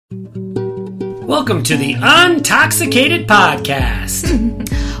Welcome to the Untoxicated Podcast.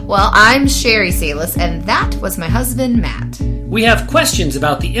 Well, I'm Sheri Salis, and that was my husband, Matt. We have questions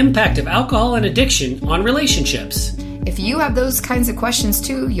about the impact of alcohol and addiction on relationships. If you have those kinds of questions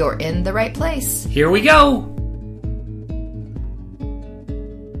too, you're in the right place. Here we go.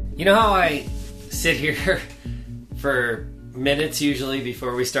 You know how I sit here for minutes usually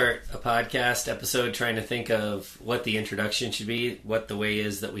before we start a podcast episode trying to think of what the introduction should be, what the way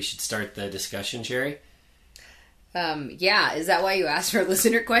is that we should start the discussion, Sheri? Yeah. Is that why you asked for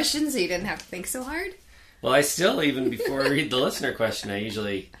listener questions so you didn't have to think so hard? Well, I still, even before I read the listener question, I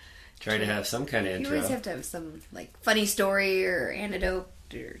usually try to have some kind of intro. You always have to have some, funny story or anecdote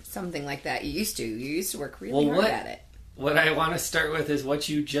or something like that. You used to work really hard at it. What I want to start with is what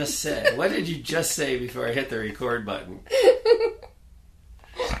you just said. What did you just say before I hit the record button?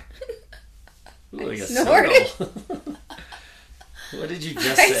 Ooh, like a snorted. What did you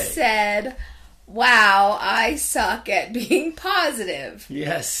just say? I said, wow, I suck at being positive.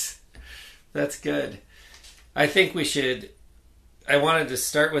 Yes, that's good. I think we should... I wanted to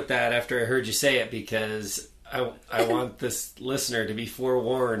start with that after I heard you say it because I want this listener to be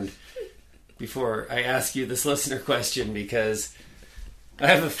forewarned before I ask you this listener question, because I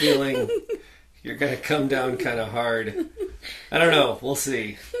have a feeling you're going to come down kind of hard. I don't know. We'll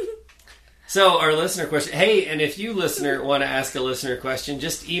see. So our listener question. Hey, and if you, listener, want to ask a listener question,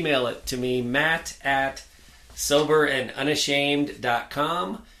 just email it to me,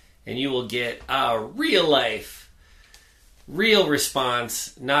 matt@soberandunashamed.com, and you will get a real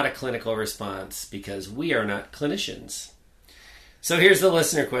response, not a clinical response, because we are not clinicians. So here's the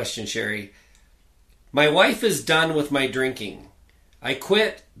listener question, Sheri. My wife is done with my drinking. I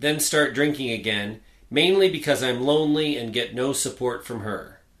quit, then start drinking again, mainly because I'm lonely and get no support from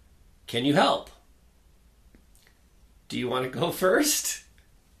her. Can you help? Do you want to go first?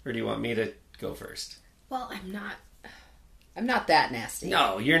 Or do you want me to go first? Well, I'm not that nasty.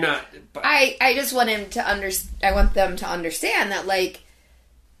 No, you're not. I just want him to I want them to understand that,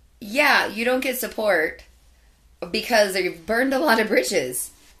 yeah, you don't get support because they've burned a lot of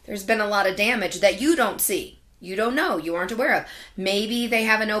bridges. There's been a lot of damage that you don't see. You don't know. You aren't aware of. Maybe they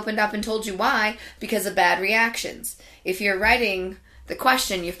haven't opened up and told you why because of bad reactions. If you're writing the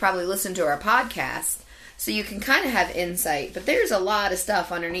question, you've probably listened to our podcast, so you can kind of have insight. But there's a lot of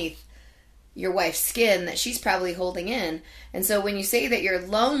stuff underneath your wife's skin that she's probably holding in. And so when you say that you're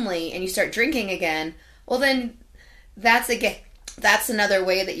lonely and you start drinking again, well then that's another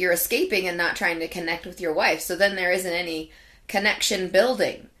way that you're escaping and not trying to connect with your wife. So then there isn't any connection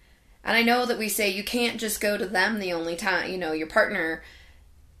building. And I know that we say you can't just go to them the only time, your partner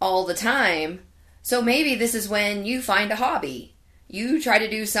all the time. So maybe this is when you find a hobby. You try to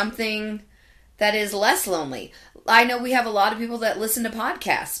do something that is less lonely. I know we have a lot of people that listen to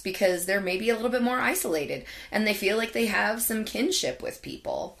podcasts because they're maybe a little bit more isolated and they feel like they have some kinship with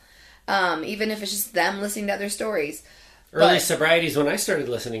people. Even if it's just them listening to other stories. Early sobrieties when I started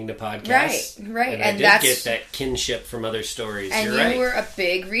listening to podcasts. Right. And I did get that kinship from other stories. And you were a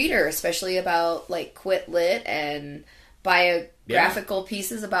big reader, especially about Quit Lit and biographical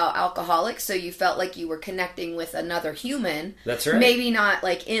pieces about alcoholics. So you felt like you were connecting with another human. That's right. Maybe not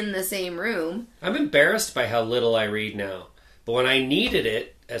in the same room. I'm embarrassed by how little I read now. But when I needed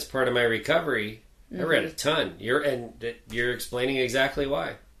it as part of my recovery, I read a ton. You're explaining exactly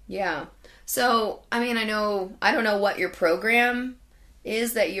why. Yeah. So, I don't know what your program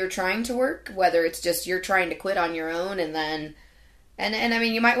is that you're trying to work, whether it's just you're trying to quit on your own and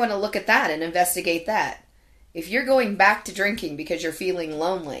you might want to look at that and investigate that. If you're going back to drinking because you're feeling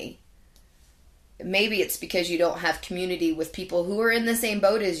lonely, maybe it's because you don't have community with people who are in the same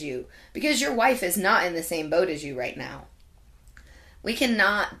boat as you, because your wife is not in the same boat as you right now.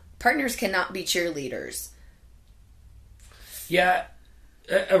 Partners cannot be cheerleaders. Yeah,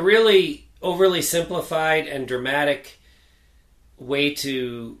 a really overly simplified and dramatic way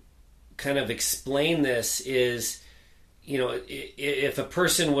to kind of explain this is, if a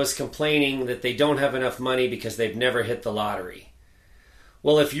person was complaining that they don't have enough money because they've never hit the lottery.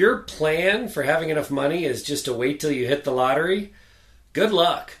 Well, if your plan for having enough money is just to wait till you hit the lottery, good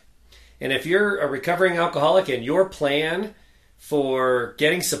luck. And if you're a recovering alcoholic and your plan for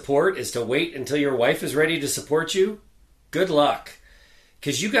getting support is to wait until your wife is ready to support you, good luck.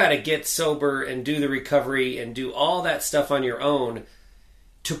 Because you got to get sober and do the recovery and do all that stuff on your own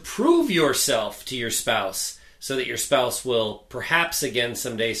to prove yourself to your spouse so that your spouse will perhaps again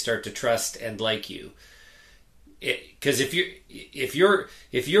someday start to trust and like you. Because if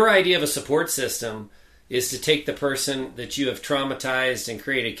your idea of a support system is to take the person that you have traumatized and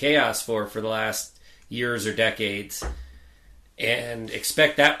created chaos for the last years or decades and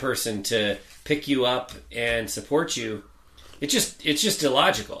expect that person to pick you up and support you, it's just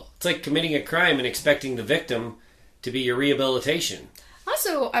illogical. It's like committing a crime and expecting the victim to be your rehabilitation.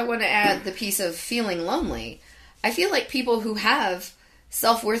 Also, I want to add the piece of feeling lonely. I feel like people who have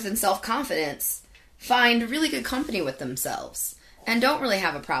self-worth and self-confidence find really good company with themselves and don't really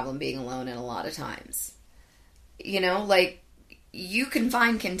have a problem being alone in a lot of times. You know, like, you can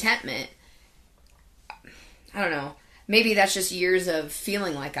find contentment. I don't know. Maybe that's just years of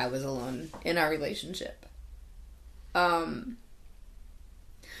feeling like I was alone in our relationship. But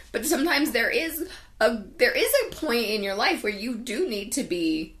sometimes there is a point in your life where you do need to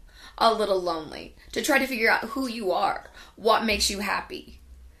be a little lonely to try to figure out who you are, what makes you happy.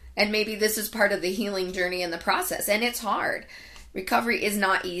 And maybe this is part of the healing journey in the process. And it's hard. Recovery is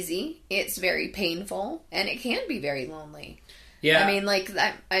not easy. It's very painful. And it can be very lonely. Yeah. I mean, like,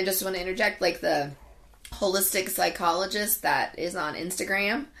 I just want to interject, like, the holistic psychologist that is on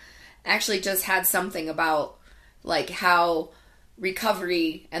Instagram actually just had something about, like, how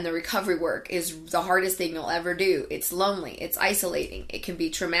recovery and the recovery work is the hardest thing you'll ever do. It's lonely. It's isolating. It can be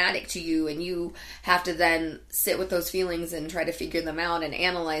traumatic to you, and you have to then sit with those feelings and try to figure them out and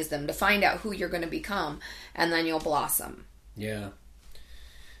analyze them to find out who you're going to become, and then you'll blossom. Yeah.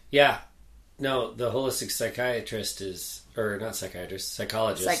 Yeah. No, the holistic psychiatrist is, or not psychiatrist,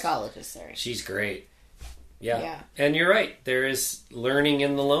 psychologist. Psychologist, sorry. She's great. Yeah. And you're right. There is learning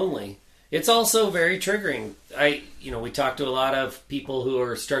in the lonely. It's also very triggering. We talk to a lot of people who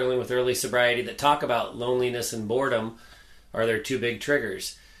are struggling with early sobriety that talk about loneliness and boredom are their two big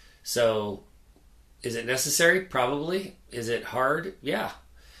triggers. So, is it necessary? Probably. Is it hard? Yeah.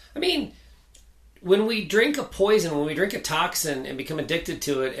 I mean, when we drink a poison, when we drink a toxin and become addicted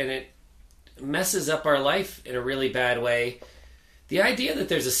to it, and it messes up our life in a really bad way, the idea that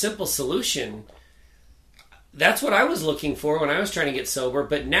there's a simple solution, that's what I was looking for when I was trying to get sober.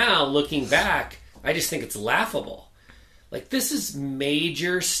 But now, looking back, I just think it's laughable. Like, this is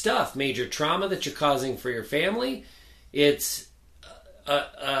major stuff, major trauma that you're causing for your family. It's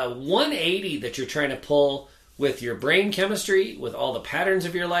a 180 that you're trying to pull with your brain chemistry, with all the patterns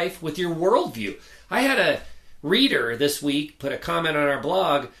of your life, with your worldview. I had a reader this week put a comment on our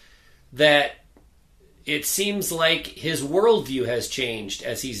blog that it seems like his worldview has changed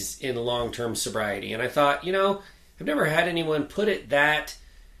as he's in long-term sobriety. And I thought, I've never had anyone put it that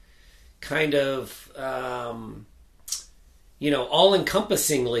kind of,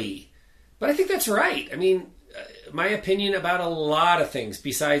 all-encompassingly. But I think that's right. I mean, my opinion about a lot of things,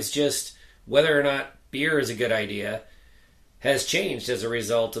 besides just whether or not beer is a good idea, has changed as a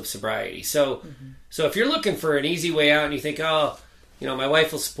result of sobriety. So if you're looking for an easy way out and you think, my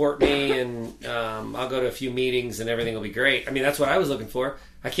wife will support me and I'll go to a few meetings and everything will be great. I mean, that's what I was looking for.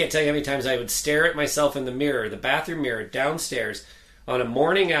 I can't tell you how many times I would stare at myself in the mirror, the bathroom mirror downstairs on a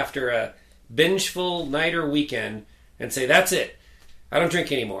morning after a bingeful night or weekend and say, that's it. I don't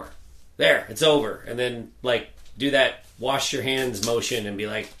drink anymore. There, it's over. And then, do that wash your hands motion and be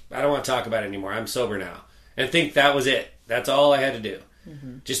like, I don't want to talk about it anymore. I'm sober now. And think that was it. That's all I had to do.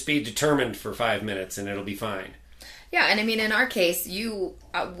 Mm-hmm. Just be determined for 5 minutes and it'll be fine. Yeah, and I mean, in our case,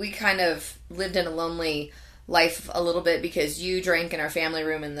 we kind of lived in a lonely life a little bit because you drank in our family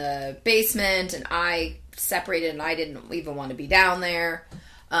room in the basement, and I separated, and I didn't even want to be down there.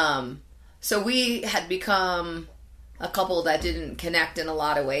 So we had become a couple that didn't connect in a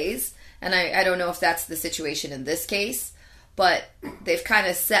lot of ways, and I don't know if that's the situation in this case, but they've kind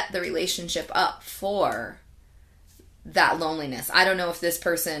of set the relationship up for that loneliness. I don't know if this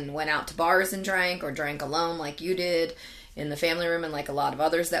person went out to bars and drank, or drank alone like you did in the family room and like a lot of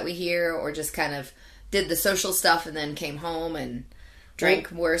others that we hear, or just kind of did the social stuff and then came home and drank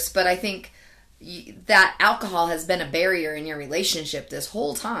worse. But I think that alcohol has been a barrier in your relationship this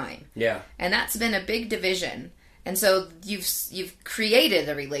whole time. Yeah. And that's been a big division. And so you've created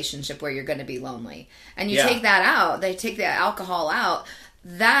a relationship where you're going to be lonely. And you take that out, they take the alcohol out,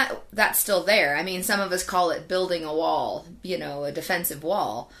 that's still there. I mean, some of us call it building a wall, a defensive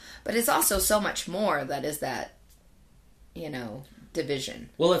wall, but it's also so much more that is that, division.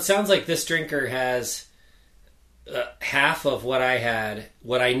 Well, it sounds like this drinker has half of what I had,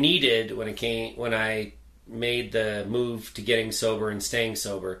 what I needed when I made the move to getting sober and staying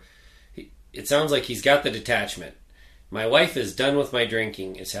sober. It sounds like he's got the detachment. My wife is done with my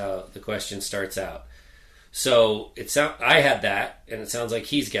drinking, is how the question starts out. So I had that, and it sounds like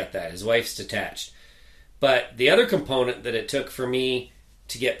he's got that. His wife's detached. But the other component that it took for me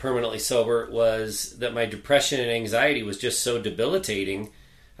to get permanently sober was that my depression and anxiety was just so debilitating.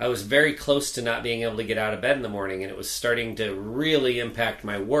 I was very close to not being able to get out of bed in the morning, and it was starting to really impact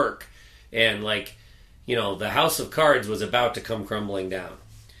my work. And the house of cards was about to come crumbling down.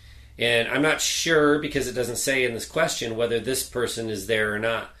 And I'm not sure, because it doesn't say in this question, whether this person is there or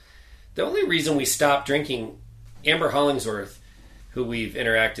not. The only reason we stopped drinking, Amber Hollingsworth, who we've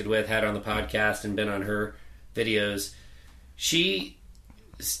interacted with, had on the podcast and been on her videos, she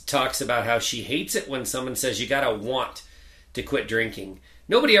talks about how she hates it when someone says you gotta want to quit drinking.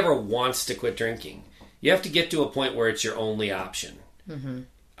 Nobody ever wants to quit drinking. You have to get to a point where it's your only option. Mm-hmm.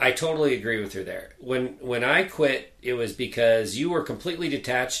 I totally agree with her there. When I quit, it was because you were completely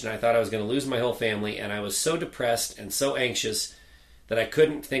detached and I thought I was going to lose my whole family, and I was so depressed and so anxious that I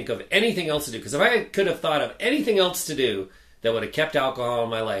couldn't think of anything else to do. Because if I could have thought of anything else to do that would have kept alcohol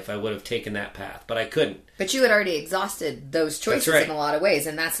in my life, I would have taken that path. But I couldn't. But you had already exhausted those choices in a lot of ways.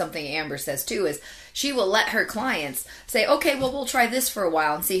 And that's something Amber says too, is she will let her clients say, okay, well, we'll try this for a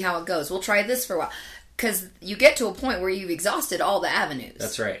while and see how it goes. We'll try this for a while. Because you get to a point where you've exhausted all the avenues.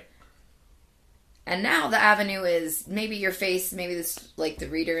 That's right. And now the avenue is maybe your face, maybe this, like the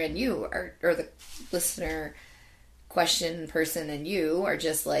reader and you, or the listener question person and you are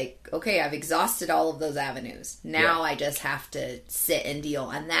just like, okay, I've exhausted all of those avenues. Now I just have to sit and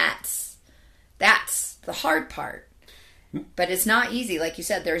deal. And that's the hard part. But it's not easy. Like you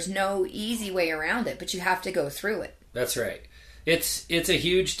said, there's no easy way around it, but you have to go through it. That's right. It's a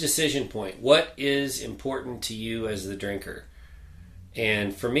huge decision point. What is important to you as the drinker?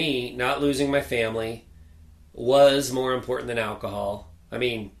 And for me, not losing my family was more important than alcohol. I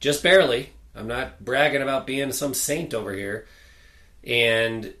mean, just barely. I'm not bragging about being some saint over here.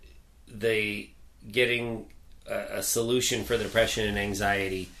 And getting a solution for the depression and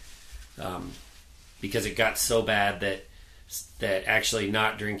anxiety, because it got so bad that actually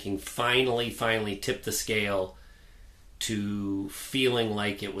not drinking finally tipped the scale to feeling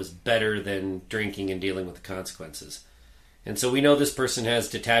like it was better than drinking and dealing with the consequences. And so we know this person has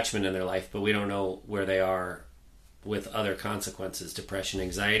detachment in their life, but we don't know where they are with other consequences, depression,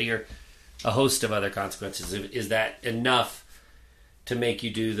 anxiety, or a host of other consequences. Is that enough to make you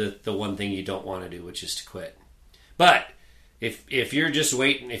do the one thing you don't want to do, which is to quit? But if you're just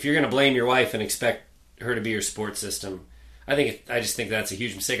waiting, if you're going to blame your wife and expect her to be your support system, I just think that's a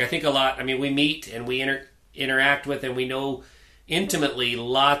huge mistake. I think we meet and we interact with, and we know intimately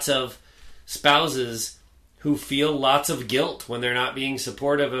lots of spouses who feel lots of guilt when they're not being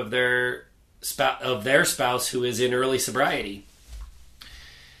supportive of their spouse who is in early sobriety.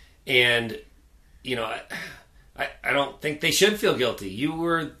 And, I don't think they should feel guilty. You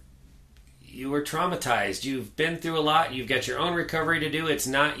were traumatized. You've been through a lot. You've got your own recovery to do. It's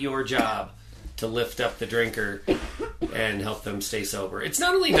not your job to lift up the drinker and help them stay sober. It's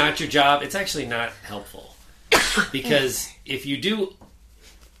not only not your job, it's actually not helpful. Because if you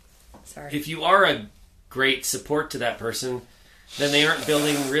are a great support to that person, then they aren't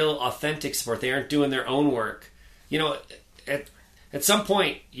building real authentic support. They aren't doing their own work. At some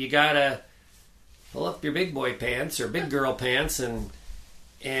point you gotta pull up your big boy pants or big girl pants and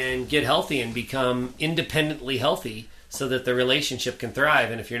get healthy and become independently healthy so that the relationship can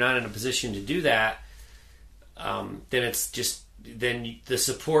thrive. And if you're not in a position to do that, then the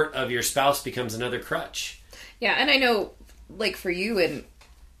support of your spouse becomes another crutch. Yeah, and I know, like for you in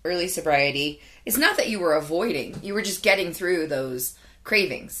early sobriety, it's not that you were avoiding; you were just getting through those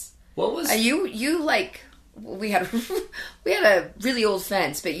cravings. What was you like? We had a really old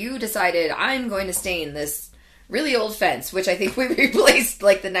fence, but you decided I'm going to stain this really old fence, which I think we replaced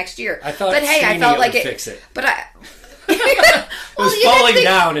like the next year. I thought, but hey, I felt like it would fix it. But it was falling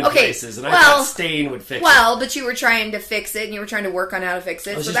down in places, and I thought stain would fix it. Well, but you were trying to fix it, and you were trying to work on how to fix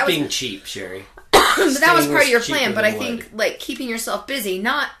it. I was just being cheap, Sheri. But that was part of your plan. But I think like keeping yourself busy,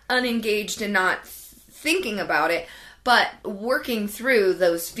 not unengaged and not thinking about it, but working through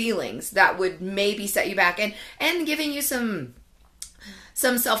those feelings that would maybe set you back, and giving you some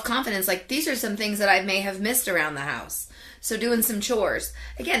self-confidence. Like, these are some things that I may have missed around the house. So doing some chores.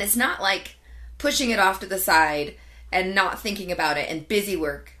 Again, it's not like pushing it off to the side and not thinking about it and busy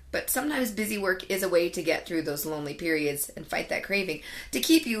work. But sometimes busy work is a way to get through those lonely periods and fight that craving to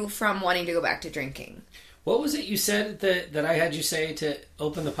keep you from wanting to go back to drinking. What was it you said that I had you say to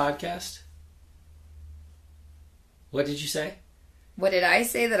open the podcast? What did you say? What did I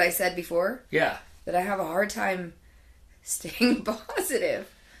say that I said before? Yeah. That I have a hard time staying positive.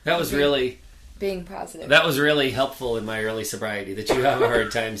 That was really... Being positive. That was really helpful in my early sobriety, that you have a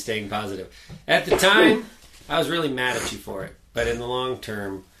hard time staying positive. At the time, I was really mad at you for it. But in the long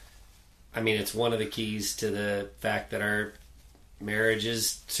term, it's one of the keys to the fact that our marriage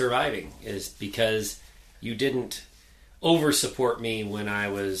is surviving, is because you didn't over-support me when I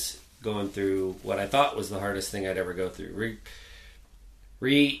was going through what I thought was the hardest thing I'd ever go through.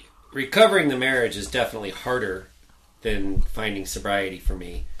 Recovering the marriage is definitely harder than finding sobriety for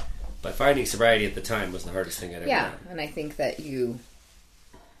me. But finding sobriety at the time was the hardest thing I'd ever done. And I think that you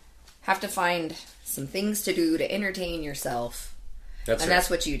have to find some things to do to entertain yourself. That's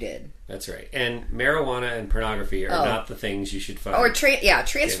what you did. That's right. And marijuana and pornography are not the things you should find. Or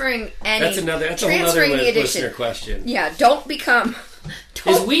transferring any. That's a whole other listener question. Yeah, don't become.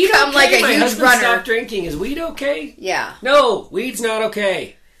 Is weed become okay? like a My huge husband runner. stopped drinking. Is weed okay? Yeah. No, weed's not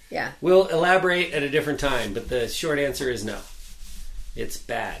okay. Yeah. We'll elaborate at a different time, but the short answer is no. It's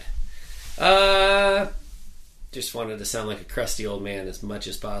bad. Just wanted to sound like a crusty old man as much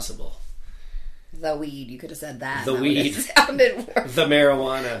as possible. The weed. You could have said that. The weed. Sounded worse. The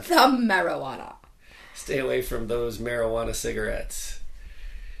marijuana. The marijuana. Stay away from those marijuana cigarettes.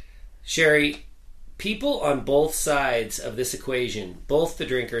 Sheri, people on both sides of this equation, both the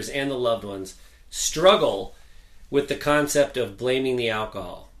drinkers and the loved ones, struggle with the concept of blaming the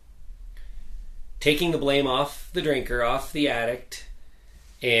alcohol. Taking the blame off the drinker, off the addict,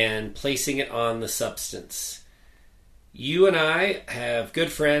 and placing it on the substance. You and I have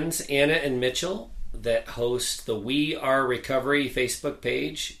good friends, Anna and Mitchell, that host the We Are Recovery Facebook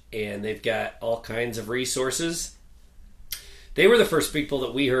page, and they've got all kinds of resources. They were the first people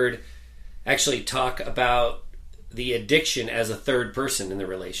that we heard actually talk about the addiction as a third person in the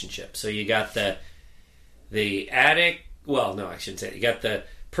relationship. So you got the addict, well, no, I shouldn't say it. You got the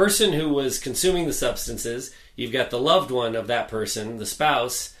person who was consuming the substances, you've got the loved one of that person, the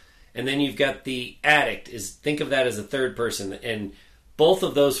spouse, and then you've got the addict. Think of that as a third person, and both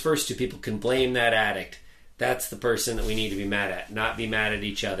of those first two people can blame that addict. That's the person that we need to be mad at, not be mad at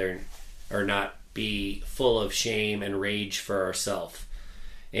each other, or not be full of shame and rage for ourselves.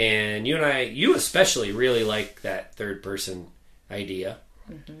 And you especially really like that third person idea.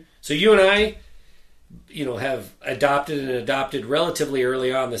 Mm-hmm. So you and I, have adopted relatively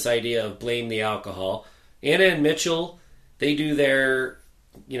early on this idea of blame the alcohol. Anna and Mitchell, they do their,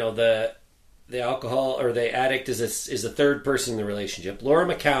 the alcohol or the addict is a third person in the relationship. Laura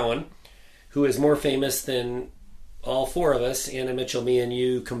McCowan, who is more famous than all four of us, Anna, Mitchell, me, and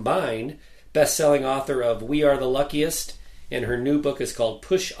you combined, best-selling author of We Are the Luckiest, and her new book is called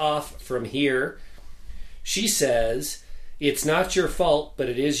Push Off From Here. She says, it's not your fault, but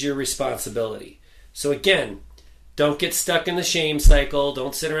it is your responsibility. So again, don't get stuck in the shame cycle.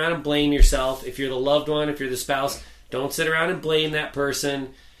 Don't sit around and blame yourself. If you're the loved one, if you're the spouse, don't sit around and blame that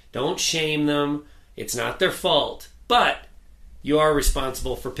person. Don't shame them. It's not their fault. But you are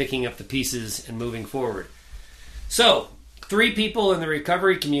responsible for picking up the pieces and moving forward. So, 3 people in the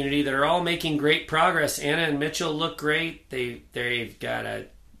recovery community that are all making great progress. Anna and Mitchell look great. They've got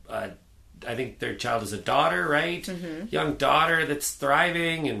I think their child is a daughter, right? Mm-hmm. Young daughter that's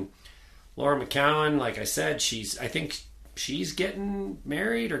thriving. And Laura McCowan, like I said, I think she's getting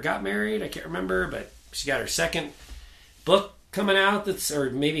married or got married. I can't remember, but she got her second book coming out or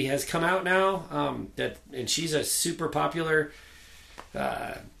maybe has come out now. And she's a super popular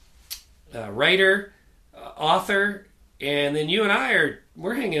writer, author. And then you and I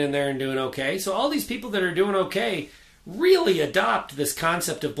we're hanging in there and doing okay. So all these people that are doing okay really adopt this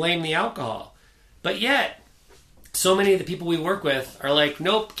concept of blame the alcohol. But yet, so many of the people we work with are like,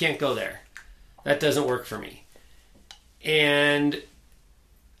 nope, can't go there. That doesn't work for me. And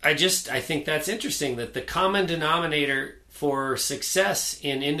I think that's interesting that the common denominator for success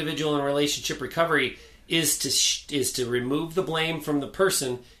in individual and relationship recovery is to remove the blame from the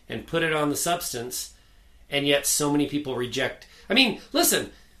person and put it on the substance. And yet so many people reject. I mean, listen,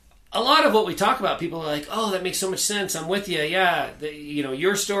 a lot of what we talk about, people are like, oh, that makes so much sense. I'm with you. Yeah,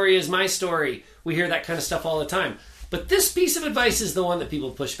 your story is my story. We hear that kind of stuff all the time. But this piece of advice is the one that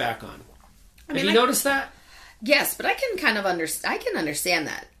people push back on. Have you noticed that? Yes, but I can kind of understand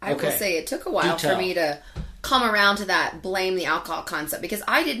that. I will say it took a while for me to come around to that blame the alcohol concept, because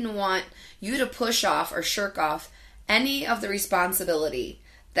I didn't want you to push off or shirk off any of the responsibility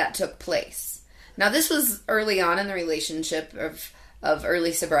that took place. Now, this was early on in the relationship of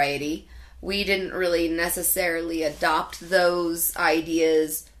early sobriety. We didn't really necessarily adopt those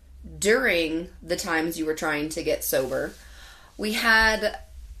ideas during the times you were trying to get sober.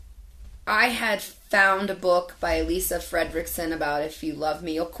 I had found a book by Lisa Fredrickson about If You Love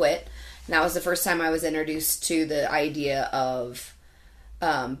Me, You'll Quit. And that was the first time I was introduced to the idea of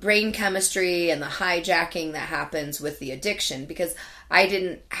brain chemistry and the hijacking that happens with the addiction, because I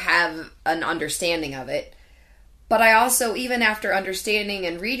didn't have an understanding of it. But I also, even after understanding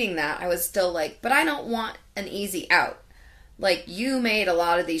and reading that, I was still like, but I don't want an easy out. Like, you made a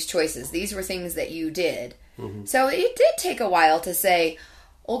lot of these choices. These were things that you did. Mm-hmm. So it did take a while to say,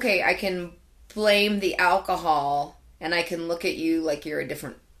 okay, I can blame the alcohol and I can look at you like you're a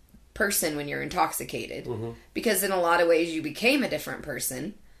different person when you're intoxicated. Mm-hmm. Because in a lot of ways you became a different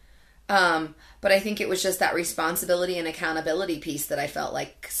person. But I think it was just that responsibility and accountability piece that I felt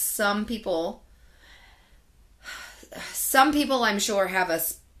like some people I'm sure have a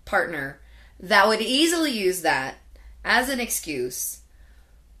partner that would easily use that as an excuse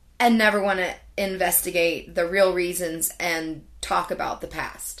and never want to investigate the real reasons and talk about the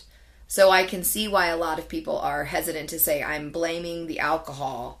past. So I can see why a lot of people are hesitant to say, I'm blaming the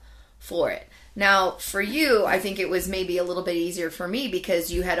alcohol for it. Now, for you, I think it was maybe a little bit easier for me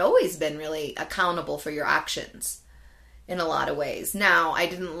because you had always been really accountable for your actions in a lot of ways. Now, I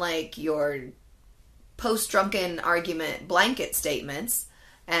didn't like your post-drunken argument blanket statements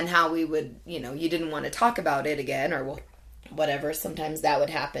and how we would, you didn't want to talk about it again or whatever. Sometimes that would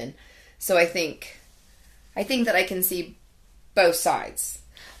happen. So I think that I can see both sides.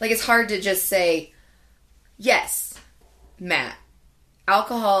 Like, it's hard to just say, yes, Matt,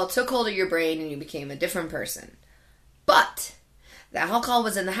 alcohol took hold of your brain and you became a different person. But the alcohol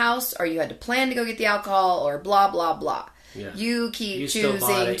was in the house, or you had to plan to go get the alcohol, or blah, blah, blah. Yeah. You keep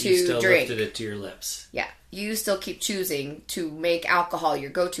choosing to you still drink. Lifted it to your lips. Yeah. You still keep choosing to make alcohol your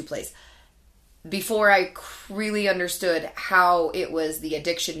go-to place. Before I really understood how it was the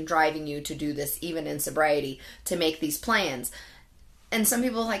addiction driving you to do this, even in sobriety, to make these plans. And some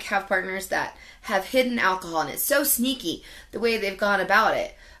people have partners that have hidden alcohol, and it's so sneaky the way they've gone about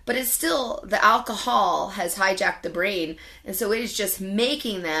it. But it's still, the alcohol has hijacked the brain, and so it is just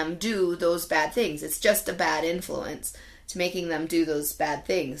making them do those bad things. It's just a bad influence to making them do those bad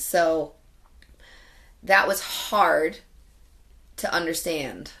things. So that was hard to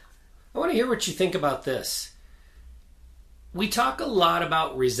understand. I want to hear what you think about this. We talk a lot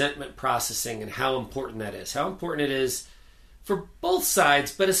about resentment processing and how important that is. How important it is for both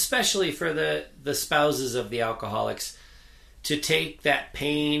sides, but especially for the spouses of the alcoholics, to take that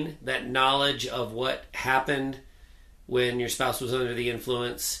pain, that knowledge of what happened when your spouse was under the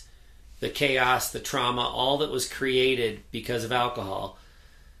influence, the chaos, the trauma, all that was created because of alcohol,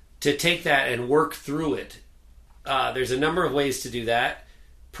 to take that and work through it. There's a number of ways to do that.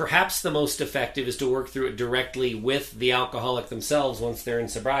 Perhaps the most effective is to work through it directly with the alcoholic themselves once they're in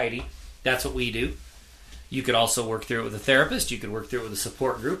sobriety. That's what we do. You could also work through it with a therapist. You could work through it with a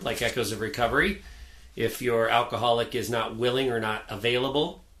support group like Echoes of Recovery. If your alcoholic is not willing or not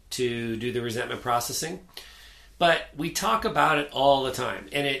available to do the resentment processing. But we talk about it all the time,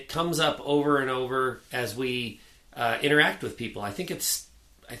 and it comes up over and over as we interact with people. I think it's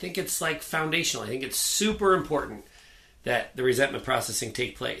like foundational. I think it's super important that the resentment processing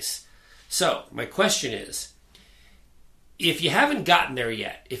take place. So my question is, if you haven't gotten there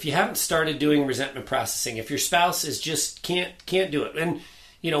yet, if you haven't started doing resentment processing, if your spouse is just can't do it, and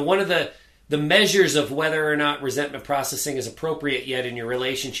one of the measures of whether or not resentment processing is appropriate yet in your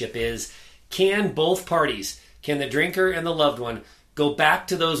relationship is, can both parties, can the drinker and the loved one, go back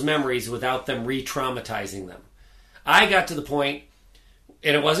to those memories without them re-traumatizing them? I got to the point,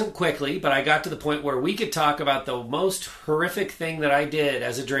 and it wasn't quickly, but I got to the point where we could talk about the most horrific thing that I did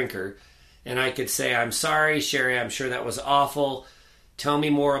as a drinker, and I could say, I'm sorry, Sheri, I'm sure that was awful. Tell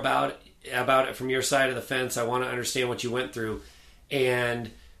me more about it from your side of the fence. I want to understand what you went through, and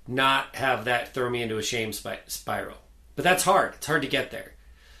not have that throw me into a shame spiral. But that's hard. It's hard to get there.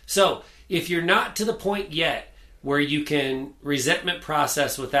 So if you're not to the point yet where you can resentment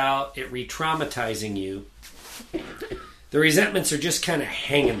process without it re-traumatizing you, the resentments are just kind of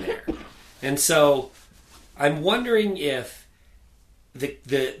hanging there. And so I'm wondering if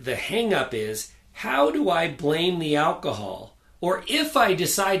the hang up is, how do I blame the alcohol? Or if I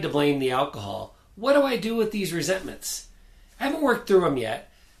decide to blame the alcohol, what do I do with these resentments? I haven't worked through them yet.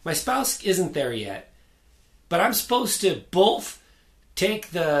 My spouse isn't there yet. But I'm supposed to both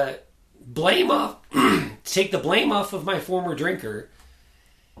take the blame off of my former drinker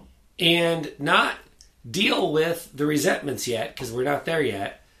and not deal with the resentments yet, because we're not there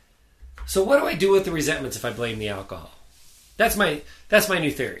yet. So what do I do with the resentments if I blame the alcohol? That's my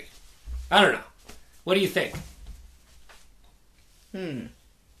new theory. I don't know. What do you think?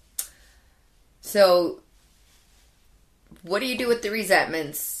 So what do you do with the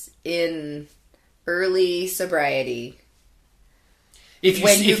resentments in early sobriety? If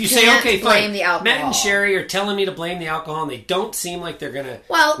you say, okay, fine, the alcohol. Matt and Sheri are telling me to blame the alcohol, and they don't seem like they're going to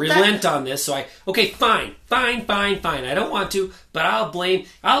relent on this. So fine. I don't want to, but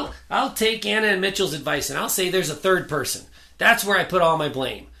I'll take Anna and Mitchell's advice, and I'll say there's a third person. That's where I put all my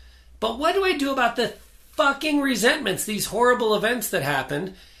blame. But what do I do about the fucking resentments, these horrible events that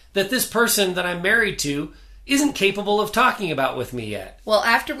happened, that this person that I'm married to isn't capable of talking about with me yet? Well,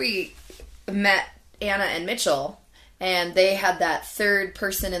 after we met Anna and Mitchell, And they had that third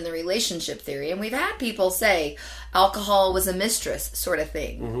person in the relationship theory. And we've had people say alcohol was a mistress sort of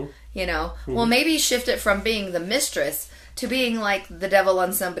thing. Mm-hmm. You know? Mm-hmm. Well, maybe shift it from being the mistress to being like the devil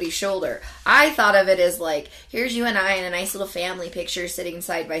on somebody's shoulder. I thought of it as like, here's you and I in a nice little family picture sitting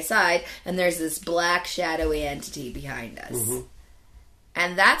side by side, and there's this black shadowy entity behind us. Mm-hmm.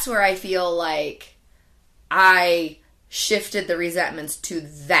 And that's where I feel like I shifted the resentments to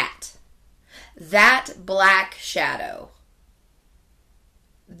that. That black shadow.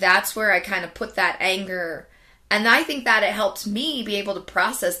 That's where I kind of put that anger. And I think that it helped me be able to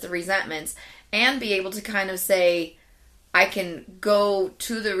process the resentments and be able to kind of say, I can go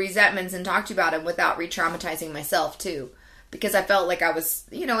to the resentments and talk to you about them without re-traumatizing myself too. Because I felt like I was,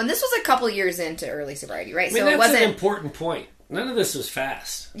 you know, and this was a couple years into early sobriety, right? I mean, so that's an important point. None of this was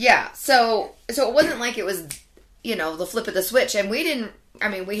fast. Yeah, so it wasn't like it was, you know, the flip of the switch. And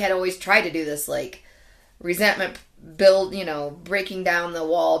we had always tried to do this, like, resentment build, you know, breaking down the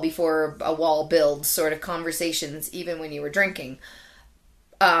wall before a wall builds sort of conversations, even when you were drinking.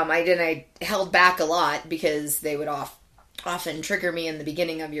 I held back a lot because they would often trigger me in the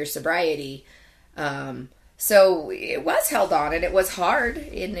beginning of your sobriety. So it was held on, and it was hard,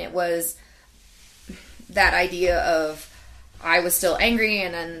 and it was that idea of I was still angry,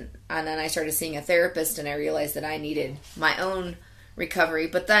 and then I started seeing a therapist, and I realized that I needed my own recovery.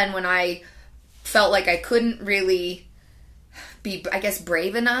 But then when I felt like I couldn't really be, I guess,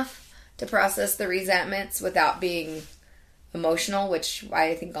 brave enough to process the resentments without being emotional, which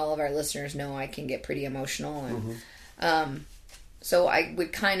I think all of our listeners know I can get pretty emotional, and so I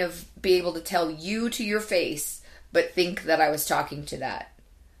would kind of be able to tell you to your face, but think that I was talking to that,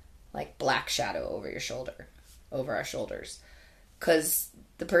 like, black shadow over our shoulders. Because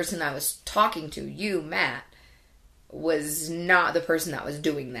the person I was talking to, you, Matt, was not the person that was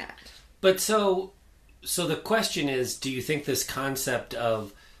doing that. But so the question is, do you think this concept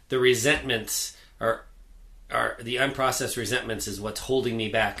of the resentments are the unprocessed resentments is what's holding me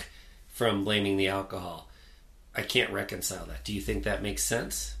back from blaming the alcohol? I can't reconcile that. Do you think that makes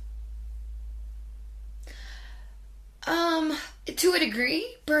sense? To a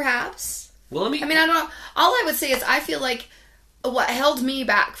degree, perhaps. Well, I don't know. All I would say is I feel like what held me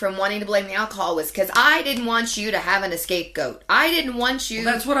back from wanting to blame the alcohol was because I didn't want you to have an scapegoat. I didn't want you...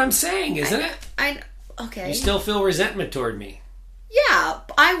 Well, that's what I'm saying, isn't it? Okay. You still feel resentment toward me. Yeah.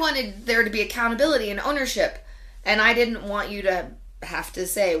 I wanted there to be accountability and ownership. And I didn't want you to have to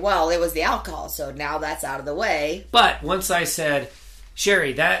say, well, it was the alcohol, so now that's out of the way. But once I said,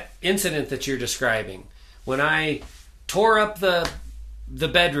 Sheri, that incident that you're describing, when I tore up the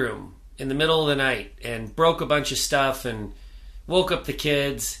bedroom in the middle of the night and broke a bunch of stuff and woke up the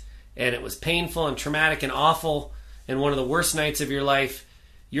kids, and it was painful and traumatic and awful and one of the worst nights of your life,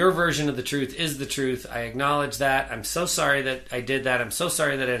 your version of the truth is the truth. I acknowledge that. I'm so sorry that I did that. I'm so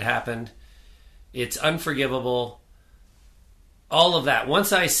sorry that it happened. It's unforgivable. All of that.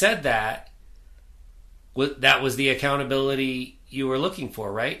 Once I said that, that was the accountability you were looking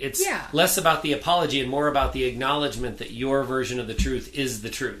for, right? It's less about the apology and more about the acknowledgement that your version of the truth is the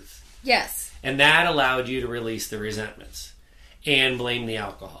truth. Yes. And that allowed you to release the resentments and blame the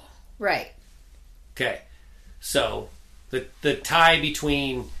alcohol. Right. Okay. So the tie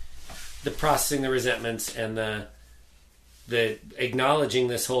between the processing the resentments and the acknowledging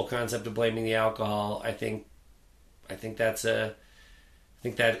this whole concept of blaming the alcohol, I think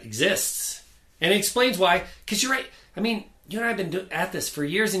that exists. And it explains why, because you're right. I mean, you and I have been at this for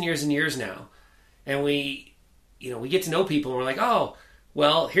years and years and years now. And we get to know people and we're like, oh,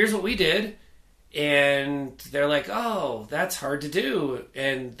 well, here's what we did. And they're like, oh, that's hard to do.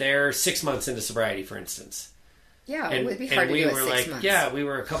 And they're 6 months into sobriety, for instance. Yeah, it would be hard to do at 6 months. Yeah, we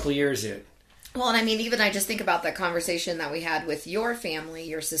were a couple years in. Well, and I mean, even I just think about that conversation that we had with your family,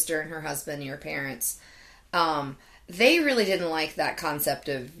 your sister and her husband, your parents. They really didn't like that concept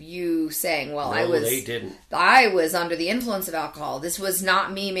of you saying, well, they didn't. I was under the influence of alcohol. This was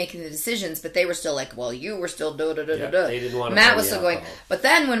not me making the decisions, but they were still like, well, you were still da-da-da-da-da. They didn't want to Matt was still going. But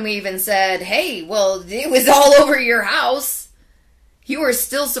then when we even said, hey, well, it was all over your house, you were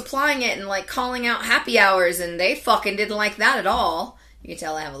still supplying it and like calling out happy hours, and they fucking didn't like that at all. You can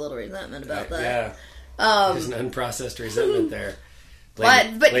tell I have a little resentment about that. Yeah. There's an unprocessed resentment there.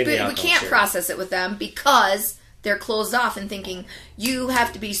 But we can't process it with them because they're closed off and thinking you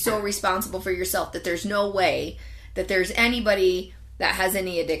have to be so responsible for yourself that there's no way that there's anybody that has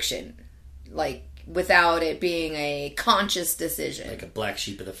any addiction, like, without it being a conscious decision. Like a black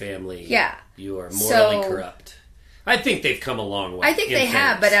sheep of the family. Yeah. You are morally corrupt. I think they've come a long way. I think they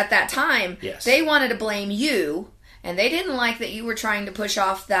have, but at that time, yes, they wanted to blame you, And they didn't like that you were trying to push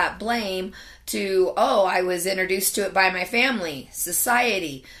off that blame to, oh, I was introduced to it by my family,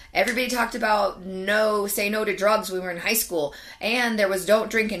 society. Everybody talked about say no to drugs when we were in high school. And there was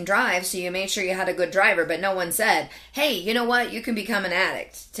don't drink and drive, so you made sure you had a good driver. But no one said, hey, you know what? You can become an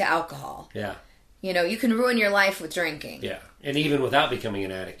addict to alcohol. Yeah. You know, you can ruin your life with drinking. Yeah. And even without becoming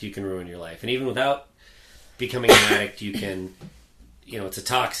an addict, you can ruin your life. And even without becoming an addict, you can... it's a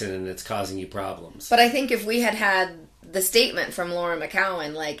toxin and it's causing you problems. But I think if we had the statement from Laura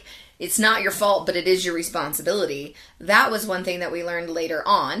McCowan, like, it's not your fault, but it is your responsibility, that was one thing that we learned later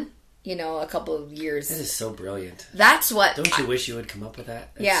on, a couple of years. That is so brilliant. That's what... Don't you wish you would come up with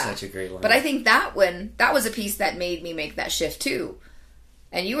that? That's such a great line. But I think that was a piece that made me make that shift, too.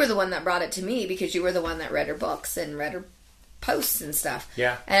 And you were the one that brought it to me because you were the one that read her books and read her posts and stuff.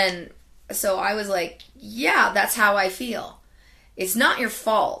 Yeah. And so I was like, yeah, that's how I feel. It's not your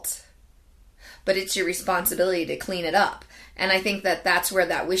fault, but it's your responsibility to clean it up. And I think that that's where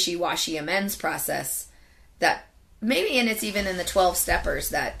that wishy-washy amends process, that maybe, and it's even in the 12 steppers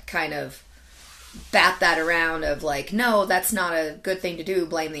that kind of bat that around of like, no, that's not a good thing to do,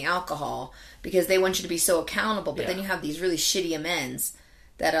 blame the alcohol, because they want you to be so accountable. But then you have these really shitty amends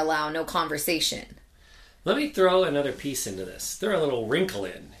that allow no conversation. Let me throw another piece into this. Throw a little wrinkle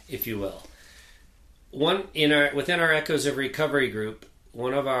in, if you will. Within our Echoes of Recovery group,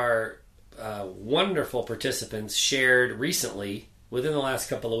 one of our wonderful participants shared recently, within the last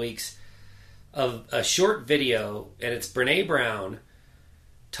couple of weeks, of a short video, and it's Brene Brown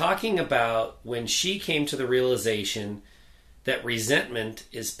talking about when she came to the realization that resentment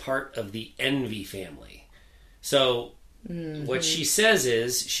is part of the envy family. So what she says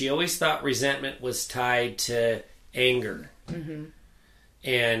is she always thought resentment was tied to anger. Mm-hmm.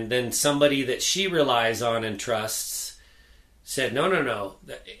 And then somebody that she relies on and trusts said, no.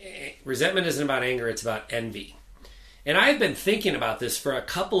 Resentment isn't about anger, it's about envy. And I've been thinking about this for a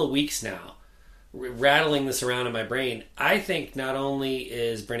couple of weeks now, rattling this around in my brain. I think not only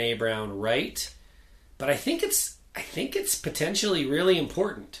is Brene Brown right, but I think it's potentially really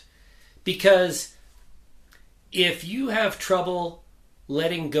important. Because if you have trouble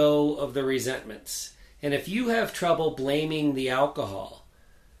letting go of the resentments, and if you have trouble blaming the alcohol,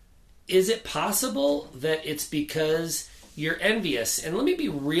 is it possible that it's because you're envious? And let me be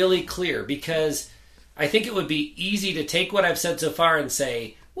really clear, because I think it would be easy to take what I've said so far and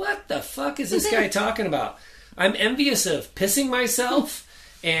say, what the fuck is this guy talking about? I'm envious of pissing myself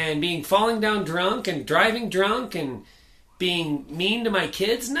and falling down drunk and driving drunk and being mean to my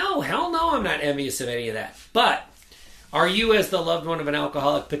kids? No, hell no, I'm not envious of any of that. But are you, as the loved one of an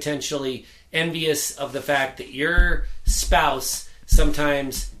alcoholic, potentially envious of the fact that your spouse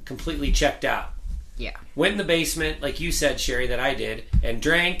sometimes completely checked out? Yeah. Went in the basement, like you said, Sheri, that I did, and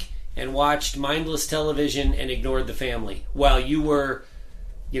drank and watched mindless television and ignored the family while you were,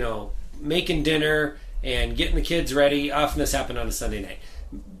 making dinner and getting the kids ready. Often this happened on a Sunday night.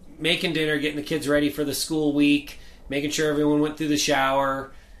 Making dinner, getting the kids ready for the school week, making sure everyone went through the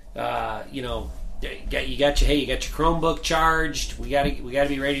shower. You got your Chromebook charged. We got to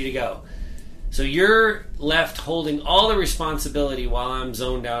be ready to go. So you're left holding all the responsibility while I'm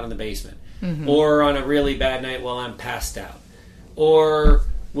zoned out in the basement. Mm-hmm. Or on a really bad night while I'm passed out. Or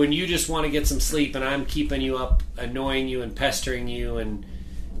when you just want to get some sleep and I'm keeping you up, annoying you and pestering you and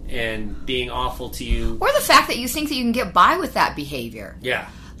being awful to you. Or the fact that you think that you can get by with that behavior. Yeah.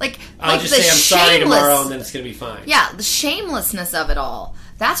 I'll just say I'm sorry tomorrow and then it's going to be fine. Yeah, the shamelessness of it all.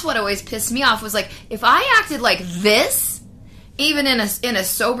 That's what always pissed me off, was like, if I acted like this, even in a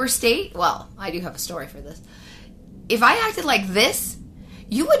sober state, well, I do have a story for this. If I acted like this,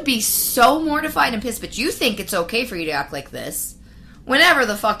 you would be so mortified and pissed, but you think it's okay for you to act like this whenever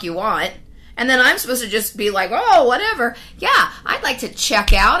the fuck you want. And then I'm supposed to just be like, oh, whatever. Yeah, I'd like to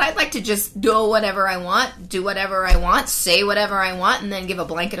check out. I'd like to just do whatever I want, do whatever I want, say whatever I want, and then give a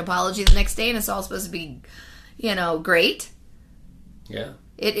blanket apology the next day, and it's all supposed to be, great. Yeah.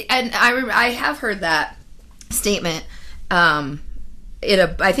 And I have heard that statement. I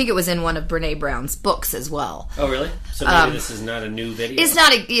think it was in one of Brene Brown's books as well. Oh, really? So maybe this is not a new video.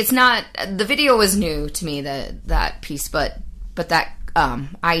 It's not. The video was new to me, that piece, but that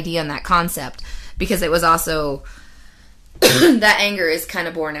idea and that concept, because it was also that anger is kind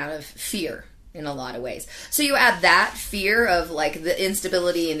of born out of fear in a lot of ways. So you add that fear of like the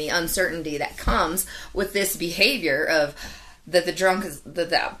instability and the uncertainty that comes with this behavior of that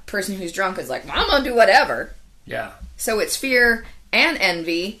the person who's drunk is like, I'm gonna do whatever. Yeah. So it's fear and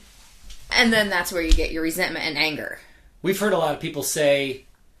envy, and then that's where you get your resentment and anger. We've heard a lot of people say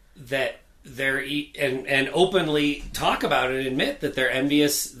that and openly talk about it and admit that they're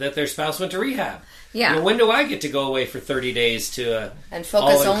envious that their spouse went to rehab. Yeah. You know, when do I get to go away for 30 days to and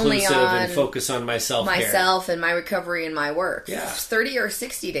focus only all-inclusive on and focus on myself and my recovery and my work? Yeah. 30 or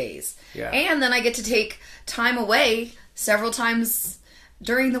 60 days. Yeah. And then I get to take time away several times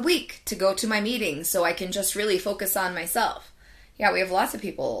during the week to go to my meetings so I can just really focus on myself. Yeah, we have lots of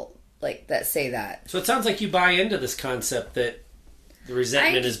people like that say that. So it sounds like you buy into this concept that the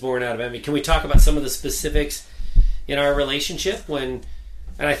resentment is born out of envy. Can we talk about some of the specifics in our relationship when,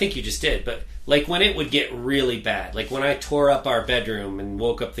 and I think you just did, but like when it would get really bad, like when I tore up our bedroom and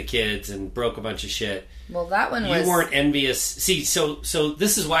woke up the kids and broke a bunch of shit. Well, that one was... You weren't envious. See, so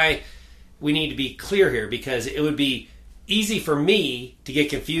this is why we need to be clear here, because it would be easy for me to get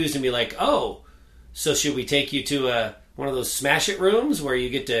confused and be like, oh, so should we take you to one of those smash it rooms where you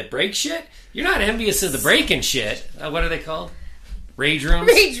get to break shit? You're not envious of the breaking shit. What are they called? Rage rooms?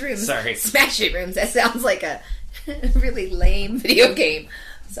 Rage rooms. Sorry. Smash it rooms. That sounds like a really lame video game.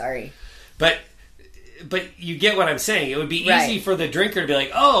 Sorry. But you get what I'm saying. It would be easy for the drinker to be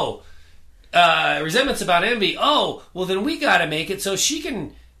like, oh, resentment's about envy. Oh, well then we got to make it so she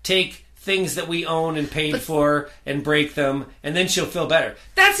can take things that we own and paid for and break them, and then she'll feel better.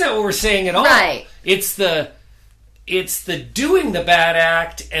 That's not what we're saying at all. Right. It's the doing the bad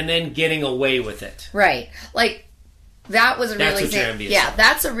act and then getting away with it. Right. Like, that was a real example. Yeah, of.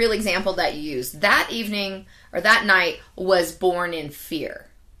 That's a real example that you used. That evening, or that night, was born in fear.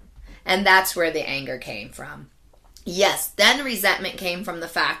 And that's where the anger came from. Yes, then resentment came from the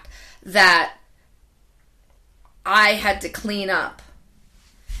fact that I had to clean up.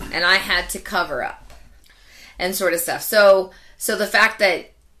 And I had to cover up. And sort of stuff. So the fact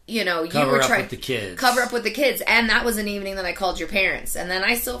that, you know, you were trying to cover up with the kids. And that was an evening that I called your parents. And then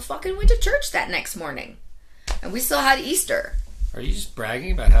I still fucking went to church that next morning. And we still had Easter. Are you just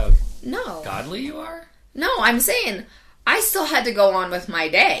bragging about how godly you are? No, I'm saying I still had to go on with my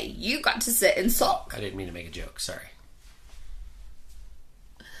day. You got to sit and sulk. I didn't mean to make a joke. Sorry.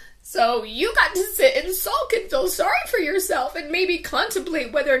 So you got to sit and sulk and feel sorry for yourself and maybe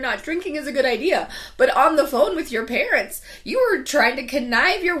contemplate whether or not drinking is a good idea. But on the phone with your parents, you were trying to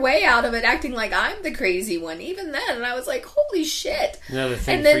connive your way out of it, acting like I'm the crazy one. Even then, and I was like, holy shit. Another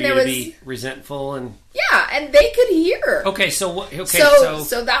thing and then for you to be resentful and... Yeah, and they could hear. Okay, so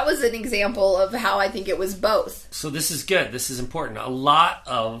that was an example of how I think it was both. So this is good. This is important. A lot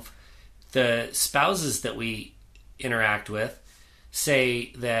of the spouses that we interact with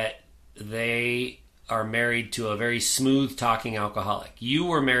say that they are married to a very smooth-talking alcoholic. You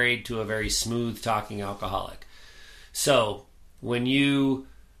were married to a very smooth-talking alcoholic. So when you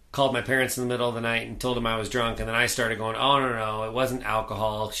called my parents in the middle of the night and told them I was drunk, and then I started going, oh, no, it wasn't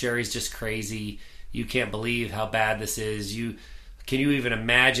alcohol. Sheri's just crazy. You can't believe how bad this is. Can you even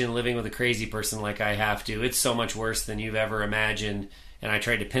imagine living with a crazy person like I have to? It's so much worse than you've ever imagined. And I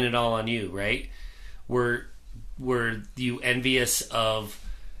tried to pin it all on you, right? Were you envious of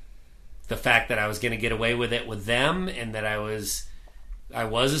the fact that I was going to get away with it with them, and that I was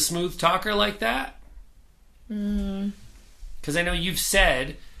a smooth talker like that? Because I know you've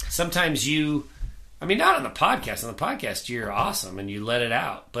said sometimes not on the podcast. On the podcast, you're awesome and you let it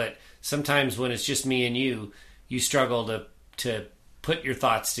out. But sometimes when it's just me and you struggle to put your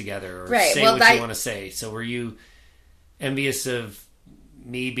thoughts together or say what you want to say. So were you envious of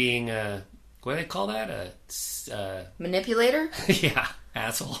me being what do they call that? Manipulator? Yeah,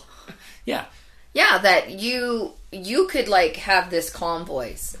 asshole. Yeah. Yeah, that you could like have this calm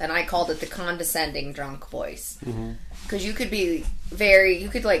voice, and I called it the condescending drunk voice. Because you could be you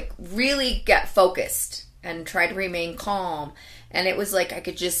could like really get focused and try to remain calm, and it was like I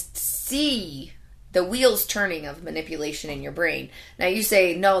could just see the wheels turning of manipulation in your brain. Now you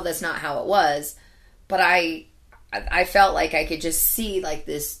say, no, that's not how it was, but I felt like I could just see like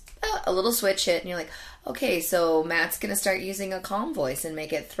this, a little switch hit, and you're like, okay, so Matt's going to start using a calm voice and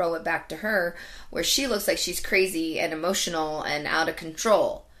throw it back to her, where she looks like she's crazy and emotional and out of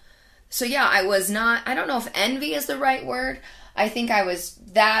control. So yeah, I don't know if envy is the right word. I think I was,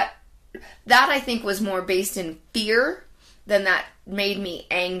 that I think was more based in fear than that made me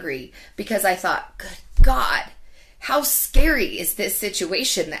angry, because I thought, good God, how scary is this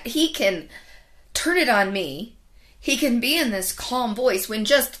situation that he can turn it on me. He can be in this calm voice when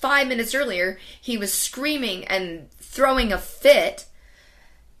just 5 minutes earlier he was screaming and throwing a fit.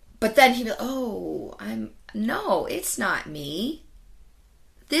 But then he'd be, no, it's not me.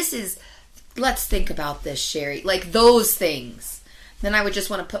 Let's think about this, Sheri. Like those things. Then I would just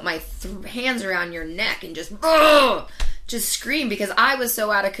want to put my hands around your neck and just scream, because I was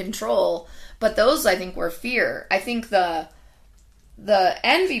so out of control. But those, I think, were fear. I think the the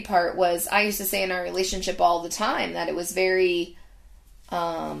envy part was, I used to say in our relationship all the time that it was very,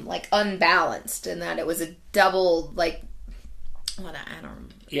 like, unbalanced, and that it was a double, like, what, I don't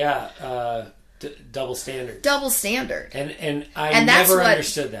remember. Yeah, double standard. Double standard. And I never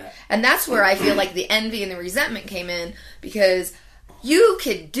understood that. And that's where I feel like the envy and the resentment came in, because you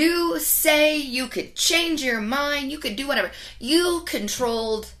could you could change your mind, you could do whatever. You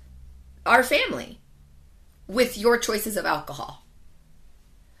controlled our family with your choices of alcohol.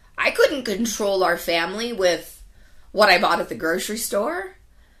 I couldn't control our family with what I bought at the grocery store.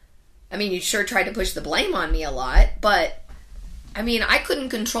 I mean, you sure tried to push the blame on me a lot, but I mean, I couldn't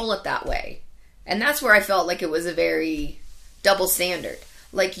control it that way. And that's where I felt like it was a very double standard.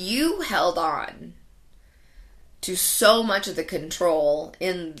 Like, you held on to so much of the control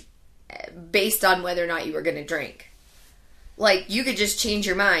based on whether or not you were going to drink. Like, you could just change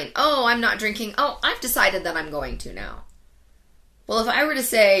your mind. Oh, I'm not drinking. Oh, I've decided that I'm going to now. Well, if I were to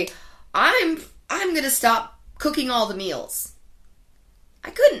say, I'm going to stop cooking all the meals,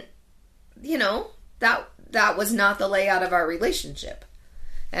 I couldn't. You know, that was not the layout of our relationship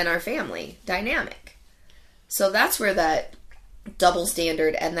and our family dynamic. So that's where that double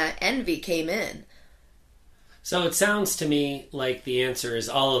standard and that envy came in. So it sounds to me like the answer is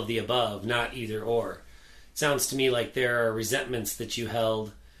all of the above, not either or. It sounds to me like there are resentments that you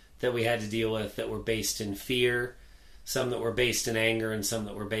held that we had to deal with that were based in fear, some that were based in anger, and some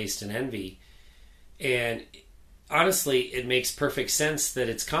that were based in envy. And honestly, it makes perfect sense that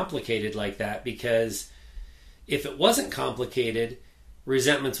it's complicated like that, because if it wasn't complicated,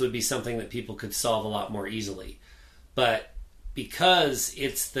 resentments would be something that people could solve a lot more easily. But because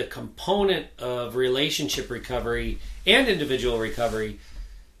it's the component of relationship recovery and individual recovery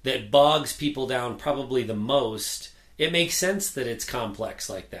that bogs people down probably the most, it makes sense that it's complex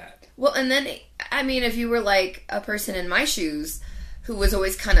like that. Well, and then, I mean, if you were like a person in my shoes who was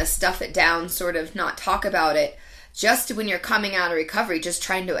always kind of stuff it down, sort of not talk about it, just when you're coming out of recovery, just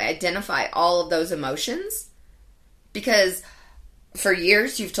trying to identify all of those emotions. Because for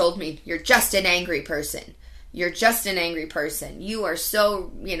years you've told me, you're just an angry person. You're just an angry person. You are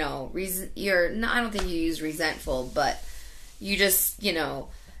so, you know, I don't think you use resentful, but you just, you know,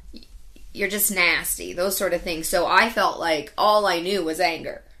 you're just nasty. Those sort of things. So I felt like all I knew was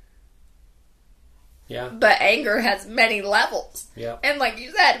anger. Yeah. But anger has many levels. Yeah. And like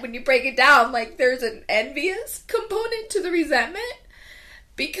you said, when you break it down, like, there's an envious component to the resentment,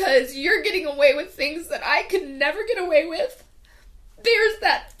 because you're getting away with things that I could never get away with. There's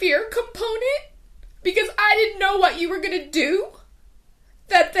that fear component, because I didn't know what you were going to do,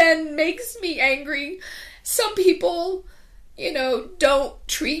 that then makes me angry. Some people, you know, don't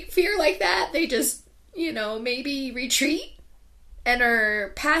treat fear like that. They just, you know, maybe retreat and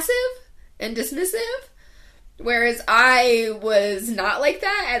are passive and dismissive. Whereas I was not like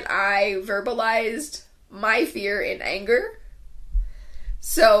that, and I verbalized my fear in anger.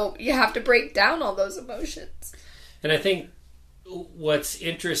 So you have to break down all those emotions. And I think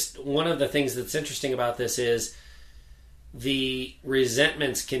one of the things that's interesting about this is the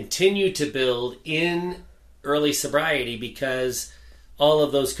resentments continue to build in early sobriety because all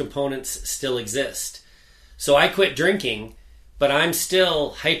of those components still exist. So I quit drinking, but I'm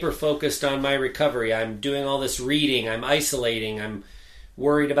still hyper-focused on my recovery. I'm doing all this reading. I'm isolating. I'm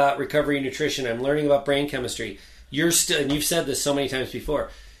worried about recovery and nutrition. I'm learning about brain chemistry. You're still, and you've said this so many times before,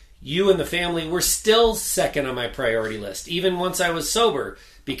 you and the family were still second on my priority list, even once I was sober,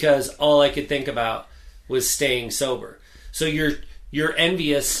 because all I could think about was staying sober. So you're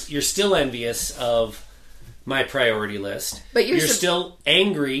envious. You're still envious of my priority list. But you're still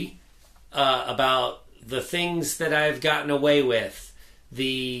angry about the things that I've gotten away with,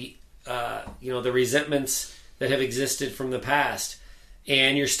 the the resentments that have existed from the past,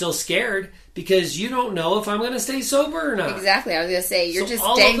 and you're still scared because you don't know if I'm going to stay sober or not. Exactly. I was going to say, you're just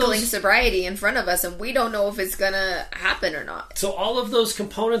dangling sobriety in front of us, and we don't know if it's going to happen or not. So all of those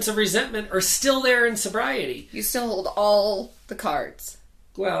components of resentment are still there in sobriety. You still hold all the cards.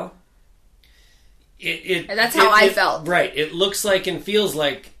 Well, and that's how I felt. Right. It looks like and feels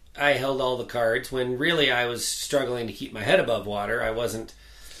like I held all the cards when really I was struggling to keep my head above water. I wasn't.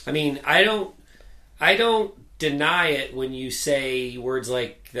 I mean, I don't deny it when you say words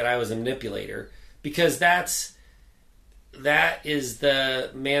like that I was a manipulator, because that is the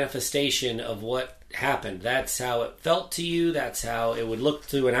manifestation of what happened. That's how it felt to you. That's how it would look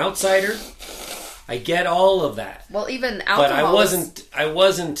to an outsider. I get all of that. Well, even alcohol. But I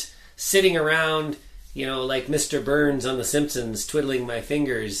wasn't sitting around, like Mr. Burns on The Simpsons, twiddling my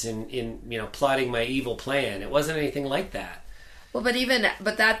fingers in plotting my evil plan. It wasn't anything like that. Well,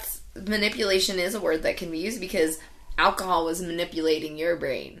 but that's manipulation is a word that can be used, because alcohol was manipulating your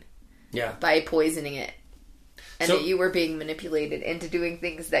brain. Yeah. By poisoning it. And So, that you were being manipulated into doing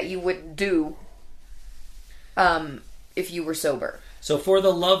things that you wouldn't do if you were sober. So for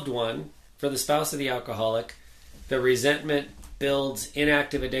the loved one, for the spouse of the alcoholic, the resentment builds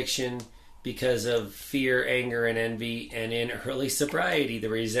inactive addiction because of fear, anger, and envy. And in early sobriety, the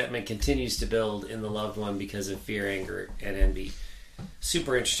resentment continues to build in the loved one because of fear, anger, and envy.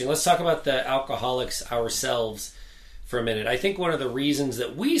 Super interesting. Let's talk about the alcoholics ourselves for a minute. I think one of the reasons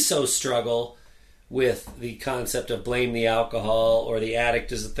that we so struggle with the concept of blame the alcohol, or the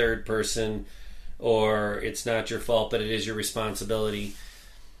addict as a third person, or it's not your fault but it is your responsibility,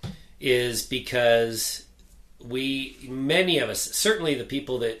 is because many of us, certainly the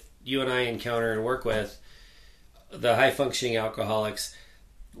people that you and I encounter and work with, the high-functioning alcoholics,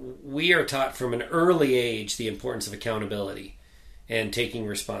 we are taught from an early age the importance of accountability and taking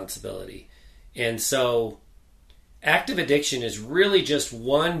responsibility. And so active addiction is really just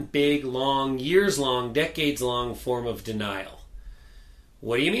one big, long, years-long, decades-long form of denial.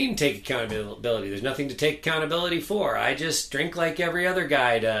 What do you mean take accountability? There's nothing to take accountability for. I just drink like every other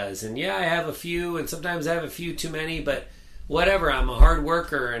guy does. And yeah, I have a few, and sometimes I have a few too many, but whatever. I'm a hard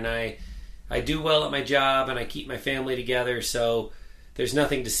worker, and I do well at my job, and I keep my family together, so there's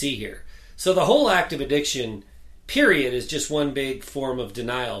nothing to see here. So the whole active addiction period is just one big form of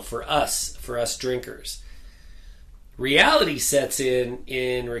denial for us drinkers. Reality sets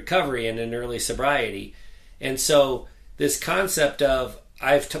in recovery and in early sobriety. And so this concept of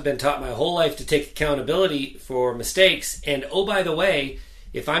I've been taught my whole life to take accountability for mistakes, and oh, by the way,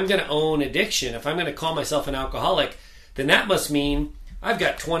 if I'm going to own addiction, if I'm going to call myself an alcoholic, then that must mean I've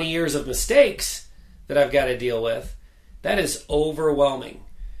got 20 years of mistakes that I've got to deal with. That is overwhelming.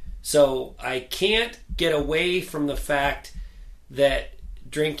 So I can't get away from the fact that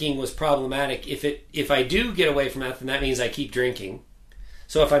drinking was problematic. If I do get away from that, then that means I keep drinking.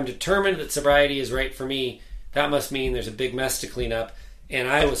 So if I'm determined that sobriety is right for me, that must mean there's a big mess to clean up. And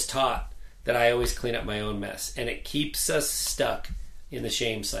I was taught that I always clean up my own mess. And it keeps us stuck in the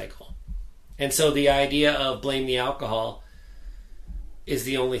shame cycle. And so the idea of blame the alcohol is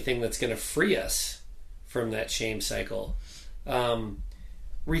the only thing that's going to free us from that shame cycle.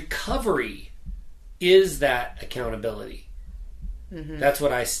 Recovery is that accountability. Mm-hmm. That's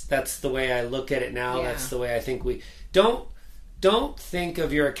the way I look at it now. Yeah. That's the way I think we don't think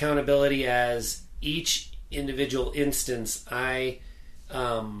of your accountability as each individual instance. I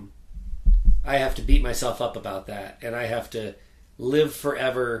have to beat myself up about that, and I have to live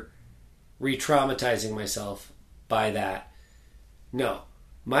forever re-traumatizing myself by that. No.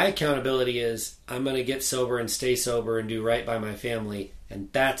 My accountability is I'm going to get sober and stay sober and do right by my family, and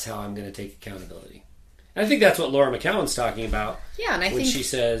that's how I'm going to take accountability. And I think that's what Laura McKowen's talking about. Yeah, and I think she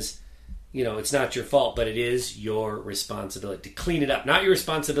says, it's not your fault, but it is your responsibility to clean it up. Not your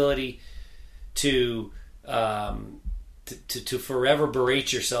responsibility to forever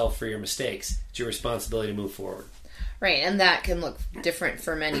berate yourself for your mistakes. It's your responsibility to move forward. Right, and that can look different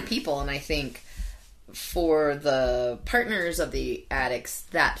for many people, and I think for the partners of the addicts,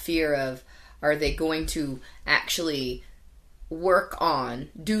 that fear of, are they going to actually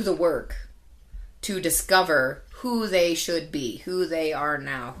do the work to discover who they should be, who they are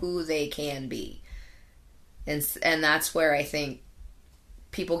now, who they can be. And that's where I think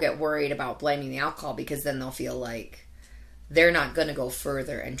people get worried about blaming the alcohol, because then they'll feel like they're not going to go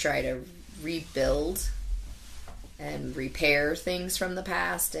further and try to rebuild and repair things from the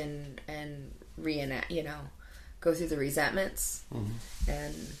past and reenact, go through the resentments. Mm-hmm.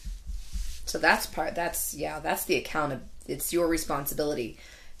 And so that's the account. It's your responsibility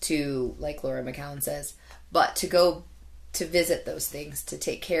to, like Laura McKowen says, but to go to visit those things, to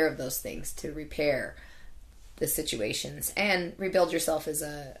take care of those things, to repair the situations and rebuild yourself as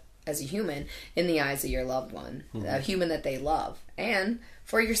a human in the eyes of your loved one, mm-hmm. a human that they love, and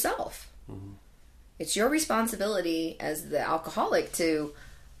for yourself. Mm-hmm. It's your responsibility as the alcoholic to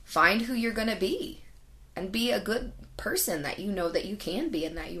find who you're going to be and be a good person that you know that you can be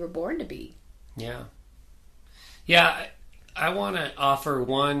and that you were born to be. Yeah. Yeah, I want to offer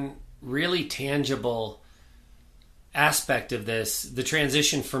one really tangible aspect of this, the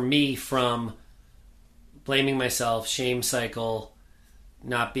transition for me from blaming myself, shame cycle,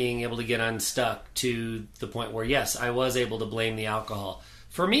 not being able to get unstuck, to the point where, yes, I was able to blame the alcohol.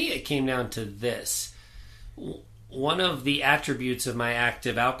 For me, it came down to this. One of the attributes of my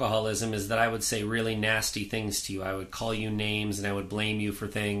active alcoholism is that I would say really nasty things to you. I would call you names and I would blame you for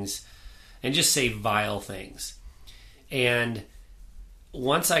things and just say vile things. And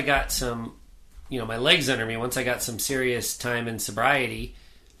once I got some, my legs under me, once I got some serious time in sobriety,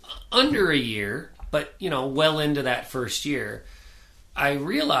 under a year, but, well into that first year, I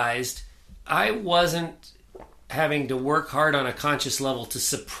realized I wasn't having to work hard on a conscious level to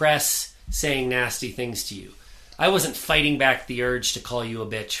suppress saying nasty things to you. I wasn't fighting back the urge to call you a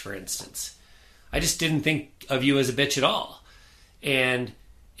bitch, for instance. I just didn't think of you as a bitch at all. And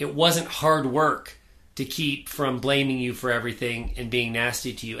it wasn't hard work to keep from blaming you for everything and being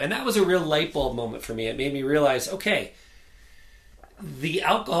nasty to you. And that was a real light bulb moment for me. It made me realize, okay, the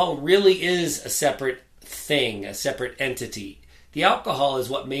alcohol really is a separate thing, a separate entity. The alcohol is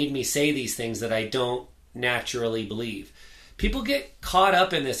what made me say these things that I don't naturally believe. People get caught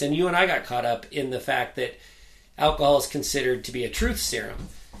up in this, and you and I got caught up in the fact that alcohol is considered to be a truth serum.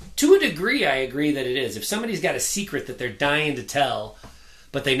 To a degree, I agree that it is. If somebody's got a secret that they're dying to tell,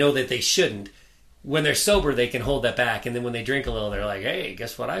 but they know that they shouldn't, when they're sober, they can hold that back. And then when they drink a little, they're like, hey,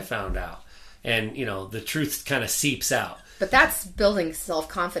 guess what I found out? And, the truth kind of seeps out. But that's building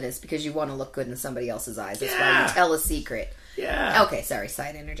self-confidence because you want to look good in somebody else's eyes. That's why you tell a secret. Yeah. Okay, sorry,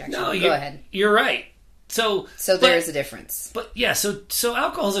 side interjection. No, go ahead. You're right. So there is a difference. But yeah, so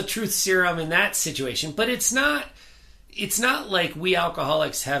alcohol is a truth serum in that situation, but it's not like we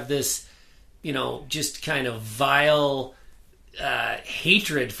alcoholics have this, just kind of vile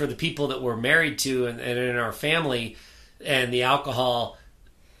hatred for the people that we're married to and in our family, and the alcohol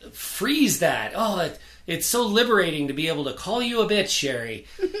frees that. Oh, it's so liberating to be able to call you a bitch, Sheri.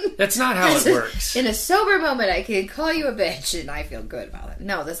 That's not how it works. In a sober moment, I can call you a bitch, and I feel good about it.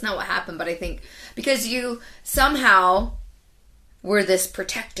 No, that's not what happened, but I think because you somehow were this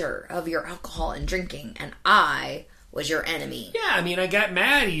protector of your alcohol and drinking, and I was your enemy. Yeah, I got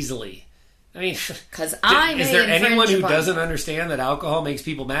mad easily. Because is there anyone who doesn't understand that alcohol makes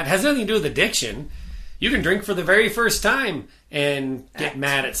people mad? It has nothing to do with addiction. You can drink for the very first time and get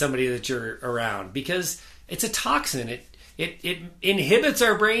mad at somebody that you're around because it's a toxin. It inhibits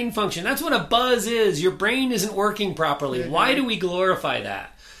our brain function. That's what a buzz is. Your brain isn't working properly. Mm-hmm. Why do we glorify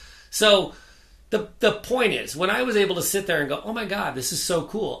that? So the point is, when I was able to sit there and go, oh my God, this is so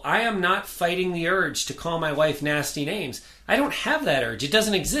cool. I am not fighting the urge to call my wife nasty names. I don't have that urge. It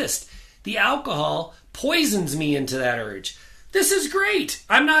doesn't exist. The alcohol poisons me into that urge. This is great.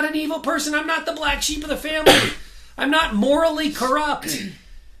 I'm not an evil person. I'm not the black sheep of the family. I'm not morally corrupt.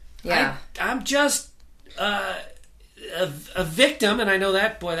 Yeah. I'm just a victim, and I know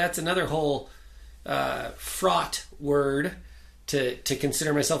that's another whole fraught word to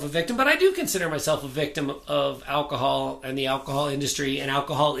consider myself a victim, but I do consider myself a victim of alcohol and the alcohol industry and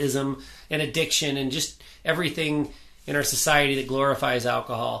alcoholism and addiction and just everything in our society that glorifies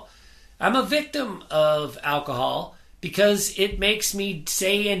alcohol. I'm a victim of alcohol because it makes me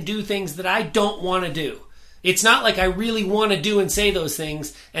say and do things that I don't want to do. It's not like I really want to do and say those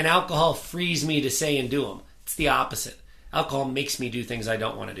things, and alcohol frees me to say and do them. It's the opposite. Alcohol makes me do things I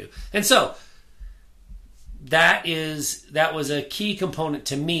don't want to do. And so, that was a key component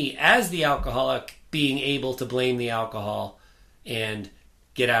to me as the alcoholic, being able to blame the alcohol and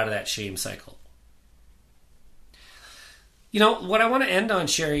get out of that shame cycle. What I want to end on,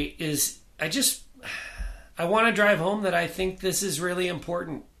 Sheri, is I want to drive home that I think this is really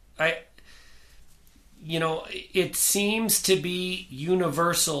important. It seems to be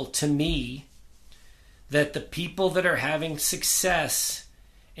universal to me that the people that are having success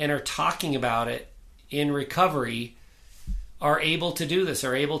and are talking about it in recovery are able to do this,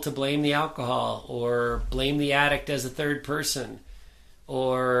 are able to blame the alcohol or blame the addict as a third person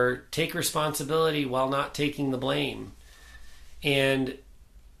or take responsibility while not taking the blame. And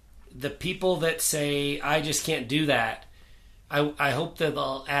the people that say, I just can't do that, I hope that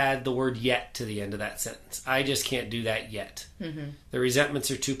they'll add the word yet to the end of that sentence. I just can't do that yet. Mm-hmm. The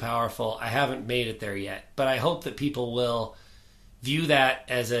resentments are too powerful. I haven't made it there yet. But I hope that people will view that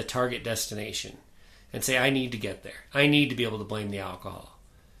as a target destination and say, I need to get there. I need to be able to blame the alcohol.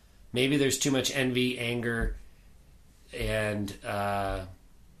 Maybe there's too much envy, anger, and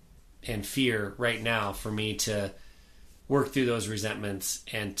fear right now for me to work through those resentments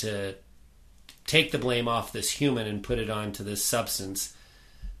and to take the blame off this human and put it onto this substance.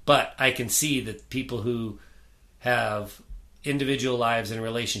 But I can see that people who have individual lives and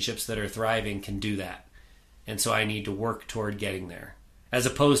relationships that are thriving can do that. And so I need to work toward getting there, as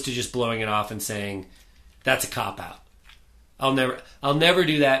opposed to just blowing it off and saying, that's a cop-out. I'll never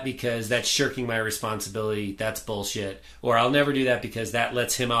do that because that's shirking my responsibility. That's bullshit. Or I'll never do that because that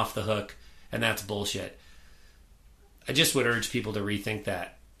lets him off the hook and that's bullshit. I just would urge people to rethink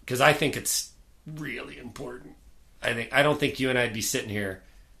that because I think it's really important. I don't think you and I'd be sitting here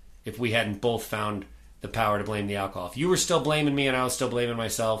if we hadn't both found the power to blame the alcohol. If you were still blaming me and I was still blaming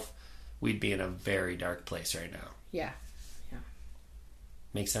myself, we'd be in a very dark place right now. Yeah.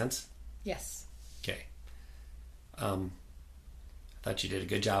 Make sense? Yes. Okay. I thought you did a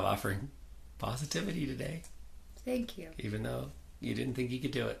good job offering positivity today. Thank you. Even though you didn't think you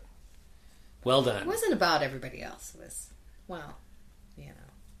could do it. Well done. It wasn't about everybody else. It was, well,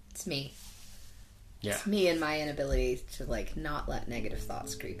 it's me. Yeah. It's me and my inability to, like, not let negative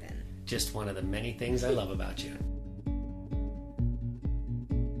thoughts creep in. Just one of the many things I love about you.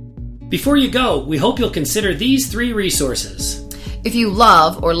 Before you go, we hope you'll consider these 3 resources. If you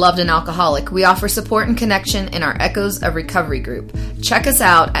love or loved an alcoholic, we offer support and connection in our Echoes of Recovery group. Check us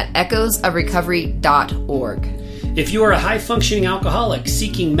out at echoesofrecovery.org. If you are a high-functioning alcoholic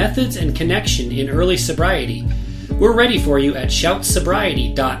seeking methods and connection in early sobriety, we're ready for you at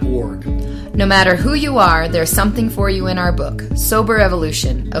shoutsobriety.org. No matter who you are, there's something for you in our book, Sober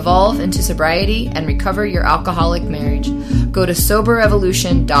Evolution. Evolve into sobriety and recover your alcoholic marriage. Go to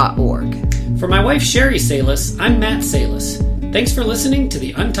soberevolution.org. For my wife Sheri Salis, I'm Matt Salis. Thanks for listening to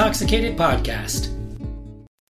the Untoxicated Podcast.